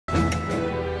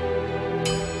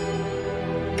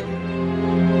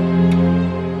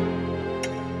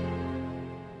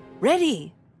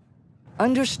Ready.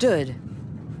 Understood.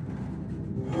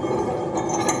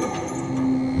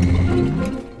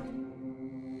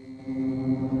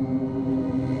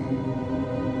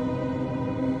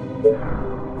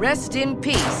 Rest in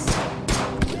peace.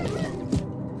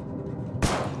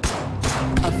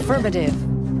 Affirmative.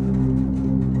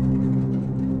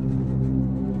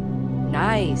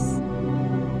 Nice.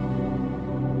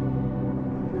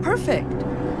 Perfect.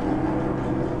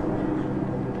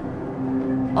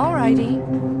 Alrighty.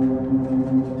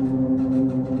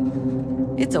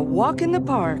 It's a walk in the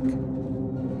park.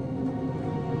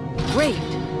 Great.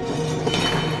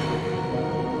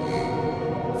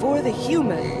 For the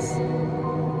humans.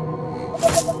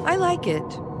 I like it.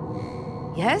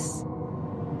 Yes?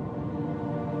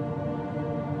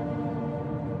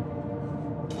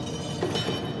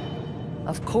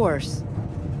 Of course.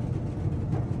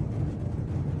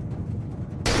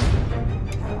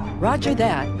 Roger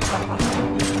that.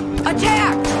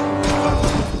 Attack!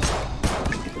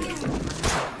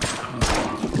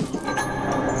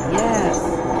 Yes.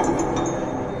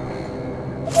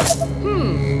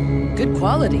 Good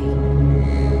quality.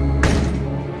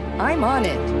 I'm on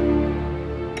it.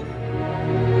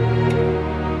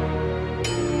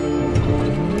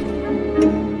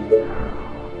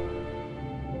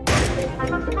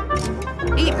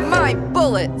 Eat my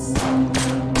bullets!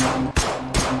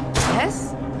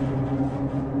 Yes?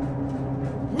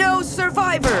 No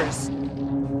survivors!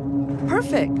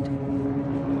 Perfect.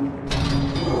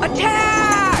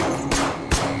 Attack!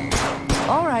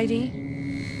 Alrighty.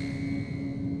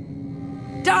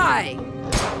 Die!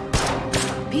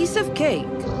 Piece of cake.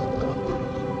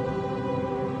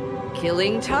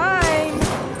 Killing time!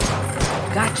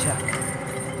 Gotcha.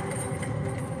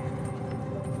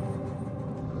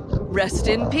 Rest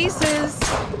in pieces.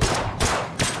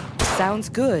 Sounds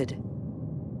good.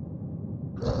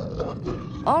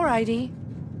 Alrighty.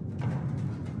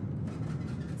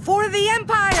 For the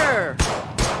Empire!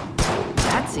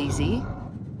 That's easy.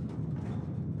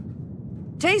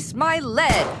 Taste my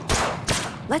lead.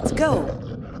 Let's go.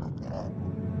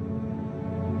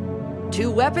 2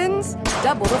 weapons,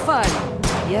 double the fun.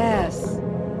 Yes.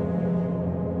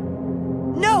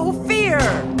 No fear!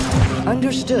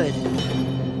 Understood.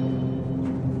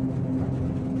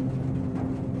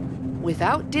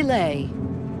 Without delay.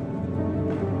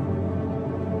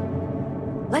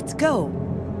 Let's go.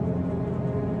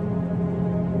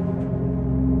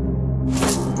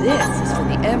 This is for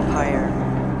the Empire.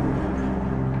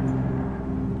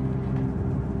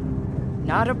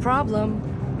 Not a problem.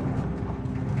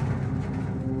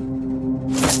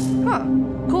 Huh,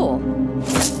 cool.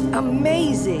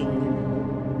 Amazing.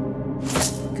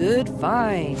 Good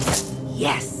find.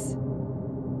 Yes.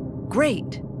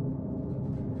 Great.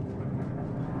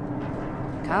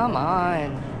 Come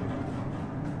on.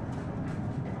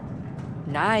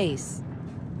 Nice.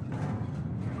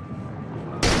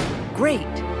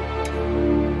 Great.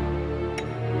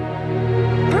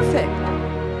 Perfect.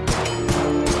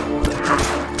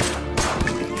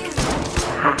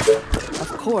 Of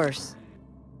course.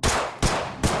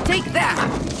 Take that!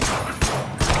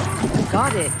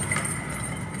 Got it.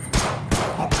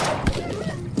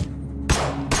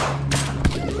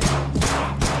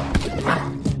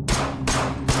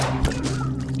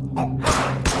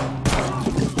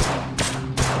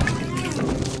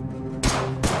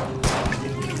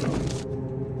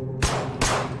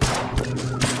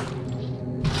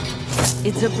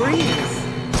 It's a breeze.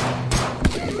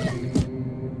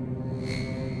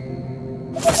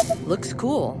 Looks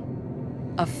cool.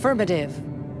 Affirmative.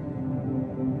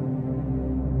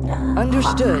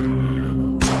 Understood.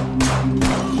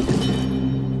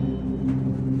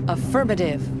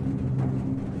 Affirmative.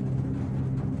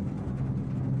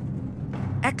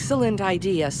 Excellent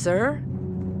idea, sir.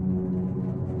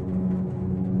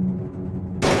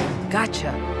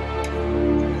 Gotcha.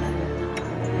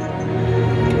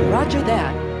 Roger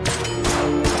that.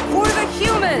 For the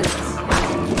humans!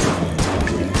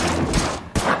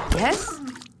 Yes?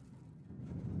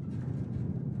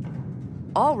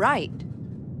 All right.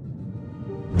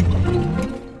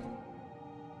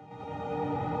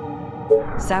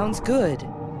 Sounds good.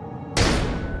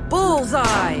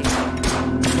 Bullseye!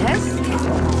 Yes?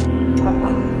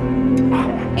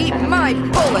 Eat my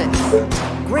bullets!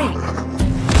 Great.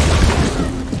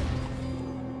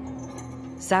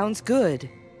 Sounds good.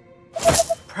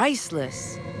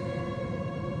 Priceless.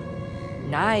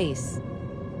 Nice.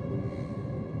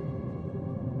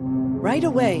 Right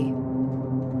away.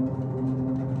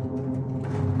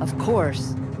 Of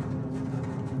course.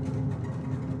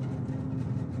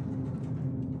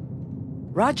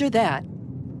 Roger that.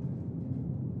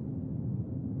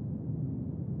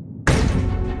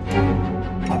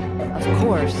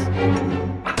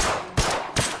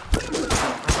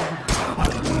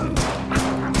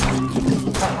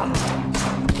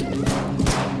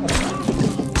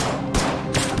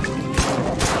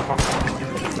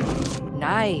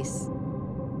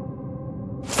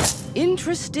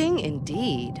 Interesting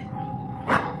indeed.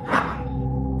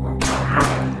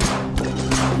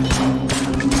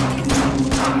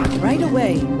 Right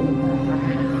away.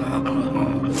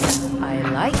 I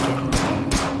like it.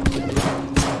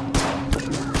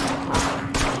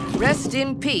 Rest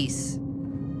in peace.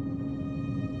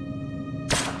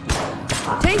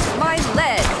 Taste my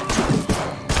lead.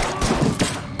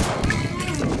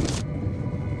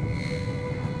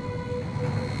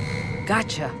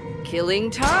 Gotcha.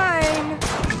 Killing time.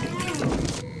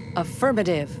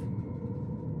 Affirmative.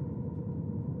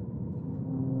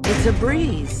 It's a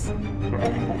breeze.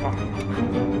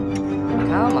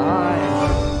 Come on.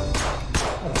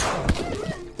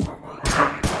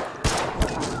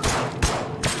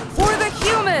 For the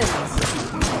humans!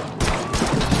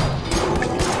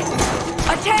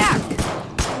 Attack!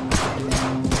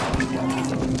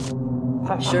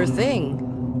 Sure thing.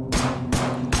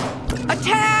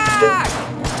 Attack!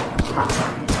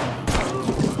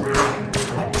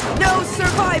 No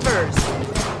survivors!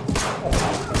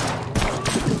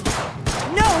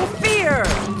 No fear!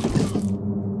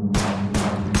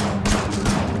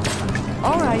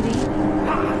 Alrighty.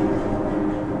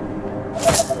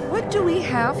 What do we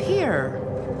have here?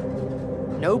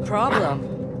 No problem.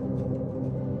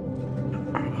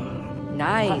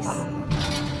 Nice.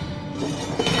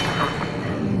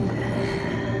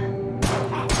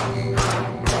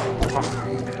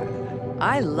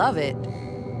 I love it.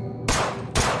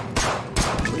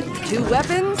 2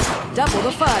 weapons, double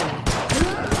the fun.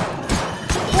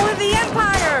 For the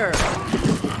Empire!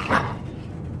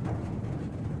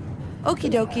 Okie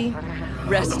dokie.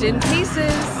 Rest in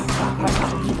pieces.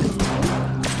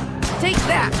 Take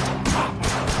that.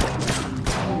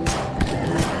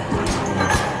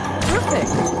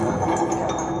 Perfect.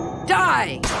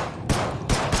 Die.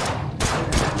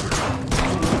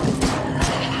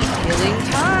 Killing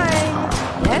time.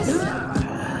 Yes?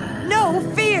 No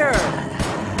fear.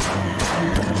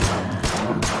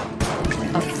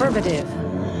 Affirmative.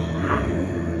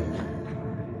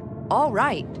 All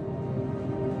right.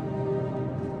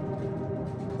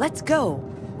 Let's go.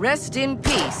 Rest in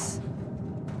peace.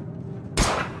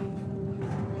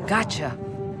 Gotcha.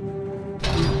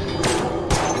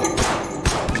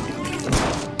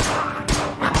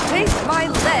 Taste my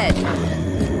lead.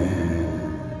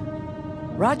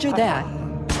 Roger that.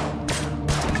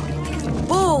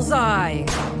 Bullseye.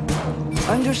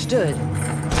 Understood.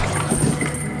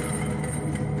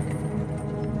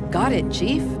 Got it,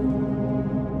 Chief.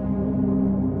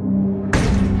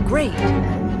 Great.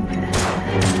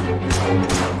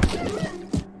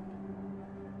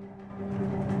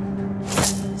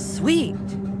 Sweet.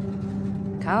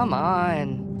 Come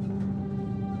on.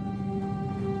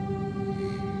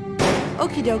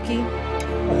 Okie dokie.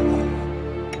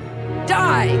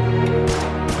 Die!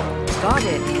 Got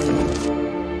it.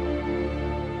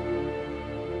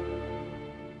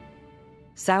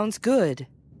 Sounds good.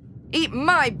 Eat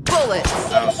my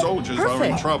bullets! Our soldiers are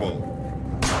in trouble.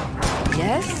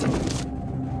 Yes?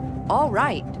 All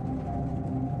right.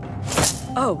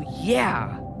 Oh,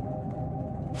 yeah.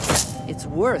 It's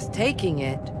worth taking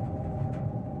it.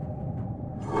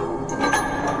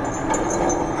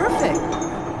 Perfect.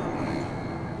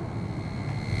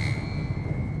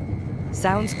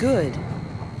 Sounds good.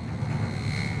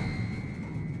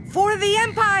 For the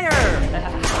Empire!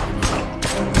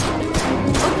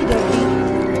 Okie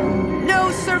dokie.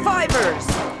 No survivors!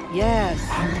 Yes.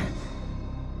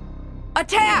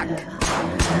 Attack!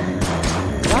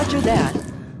 Roger that.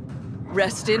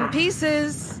 Rest in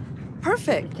pieces.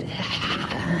 Perfect.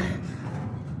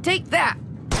 Take that.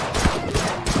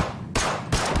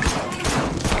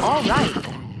 All right.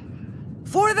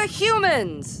 For the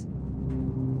humans!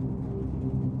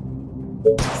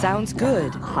 Sounds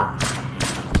good.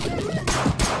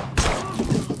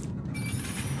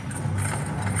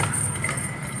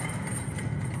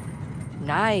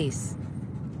 Nice.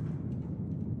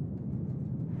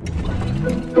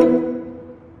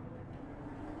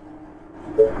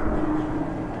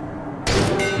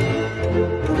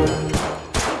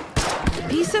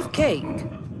 Piece of cake.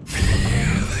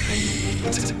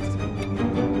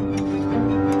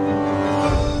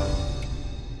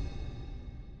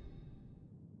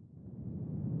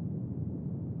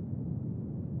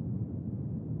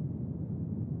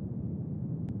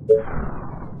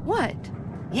 What?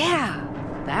 Yeah,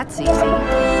 that's easy.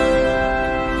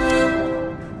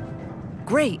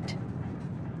 Great.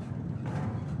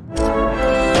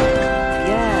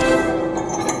 Yes.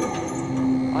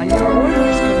 On your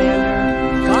orders,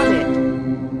 Commander. Got it.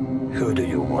 Who do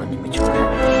you want me to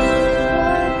manage?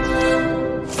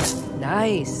 What?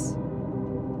 Nice.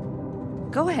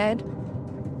 Go ahead.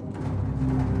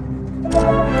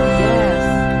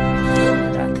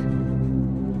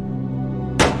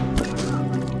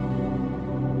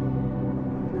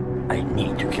 I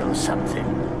need to kill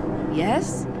something.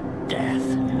 Yes? Death,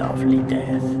 lovely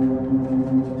death.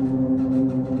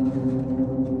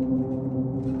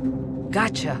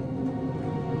 Gotcha.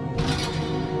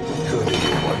 Who do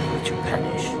you want me to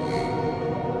punish?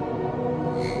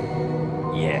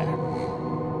 Yeah.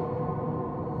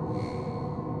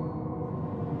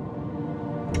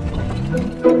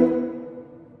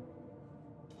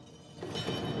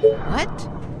 What?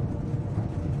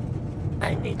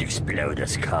 I need to explode a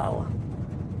skull.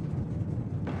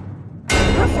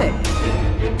 Perfect.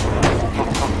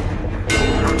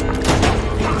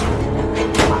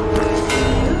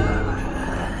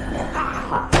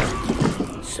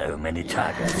 So many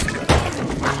targets.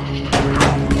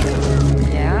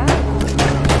 Yeah?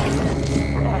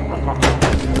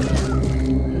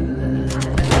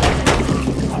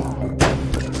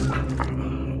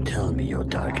 Tell me your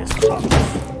darkest thoughts.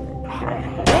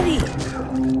 Ready.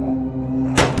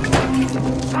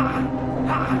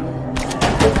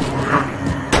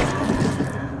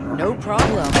 No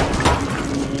problem.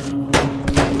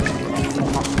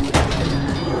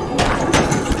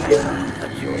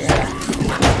 At your service.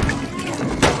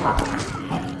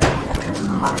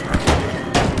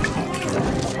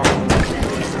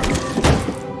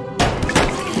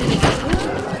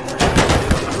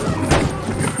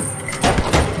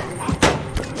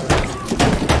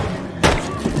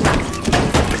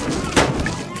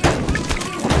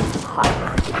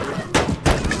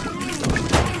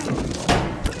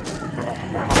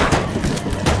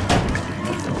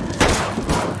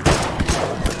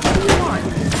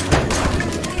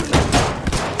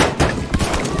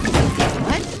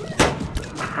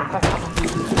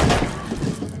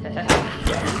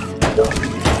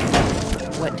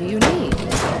 What do you need?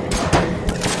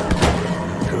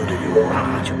 Who do you want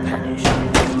me to punish?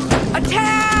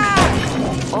 Attack!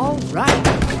 All right.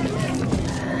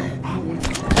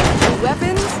 New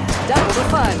weapons, double the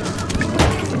fun.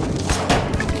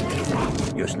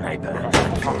 Your sniper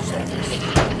at your service.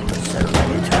 So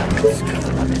many targets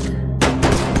covered.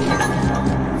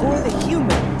 For the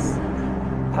humans.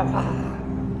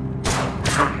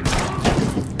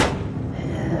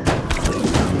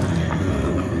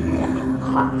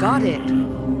 Got it.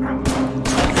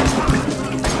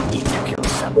 Need to kill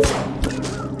something.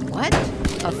 What?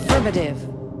 Affirmative.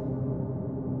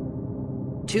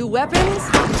 2 weapons,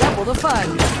 double the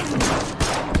fun.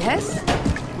 Yes?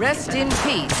 Rest in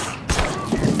peace.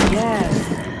 Yes.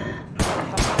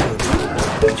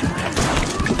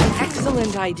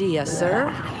 Excellent idea,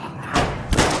 sir.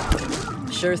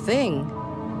 Sure thing.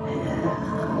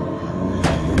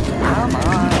 Come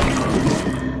on.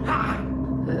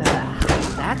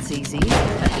 That's easy.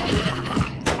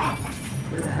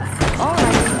 All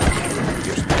right.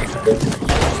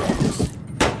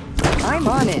 I'm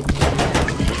on it.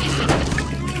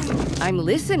 I'm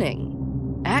listening.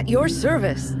 At your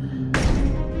service.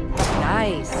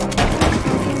 Nice.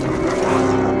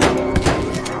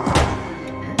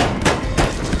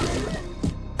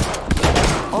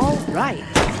 All right.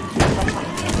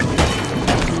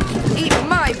 Eat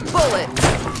my bullets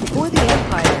for the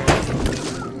Empire.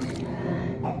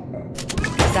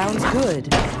 Sounds good.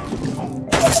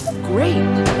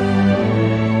 Great.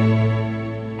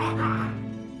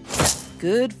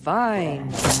 Good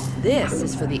find. This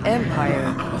is for the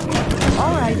Empire.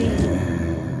 Alrighty.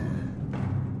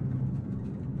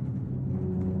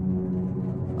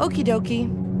 Okie dokie.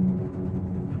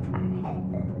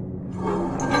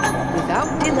 Without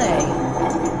delay.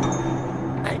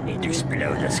 I need to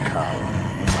explode a skull.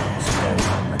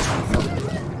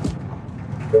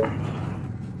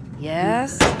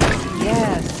 Yes,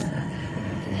 yes.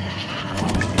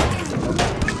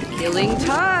 Killing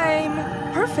time.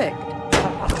 Perfect.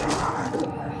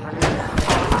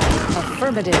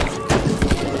 Affirmative.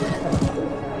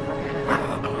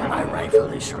 My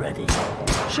rifle is ready.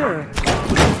 Sure.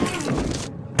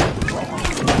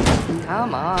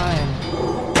 Come on.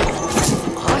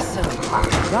 Awesome.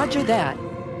 Roger that.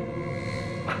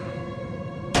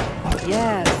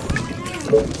 Yes.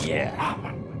 Yeah.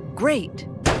 Great.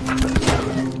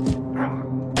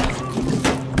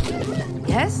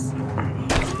 Yes?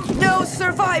 No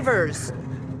survivors!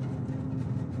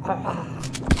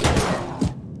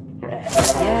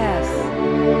 Yes.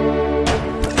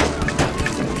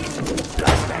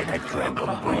 Last night I dreamt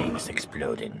of brains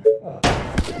exploding.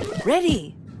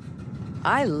 Ready.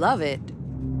 I love it.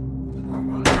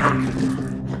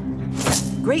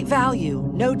 Great value,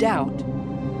 no doubt.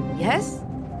 Yes?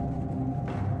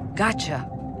 Gotcha.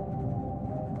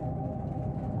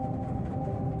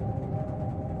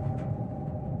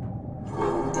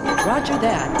 Roger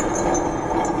that.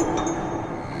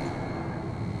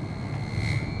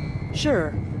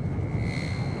 Sure.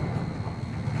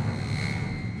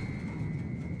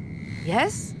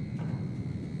 Yes?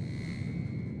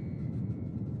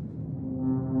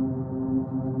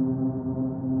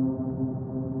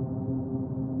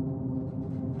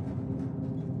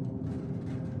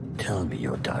 Tell me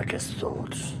your darkest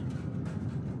thoughts.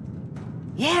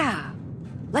 Yeah.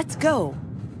 Let's go.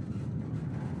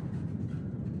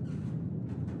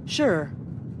 Sure.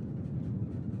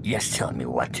 Yes, tell me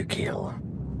what to kill.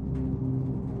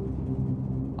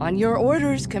 On your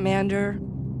orders, Commander.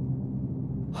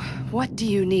 What do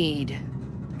you need?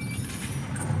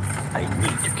 I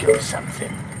need to kill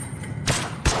something.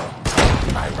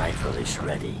 My rifle is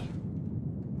ready.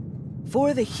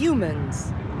 For the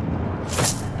humans.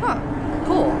 Huh,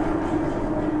 cool.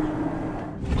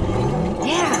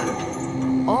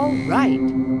 Yeah, all right.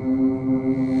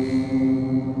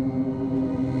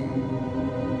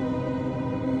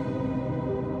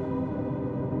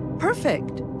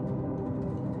 Perfect.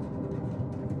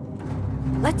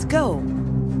 Let's go.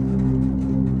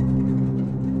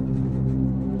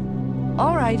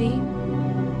 Alrighty.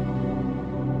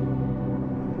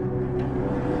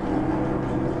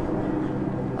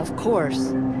 Of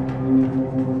course.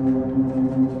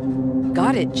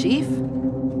 Got it, Chief.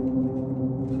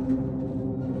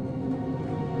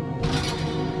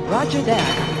 Roger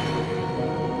that.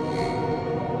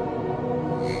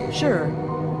 Sure.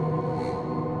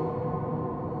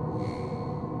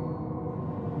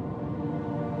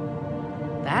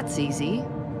 That's easy.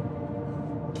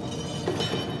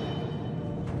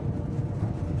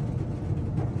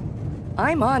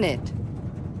 I'm on it.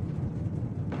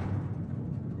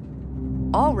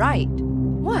 All right.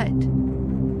 What?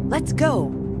 Let's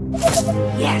go.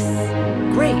 Yes!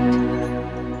 Great!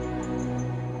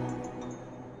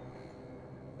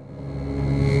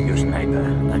 Your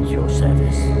sniper at your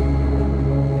service.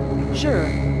 Sure.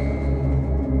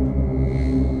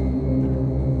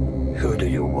 Who do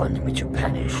you want me to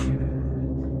punish?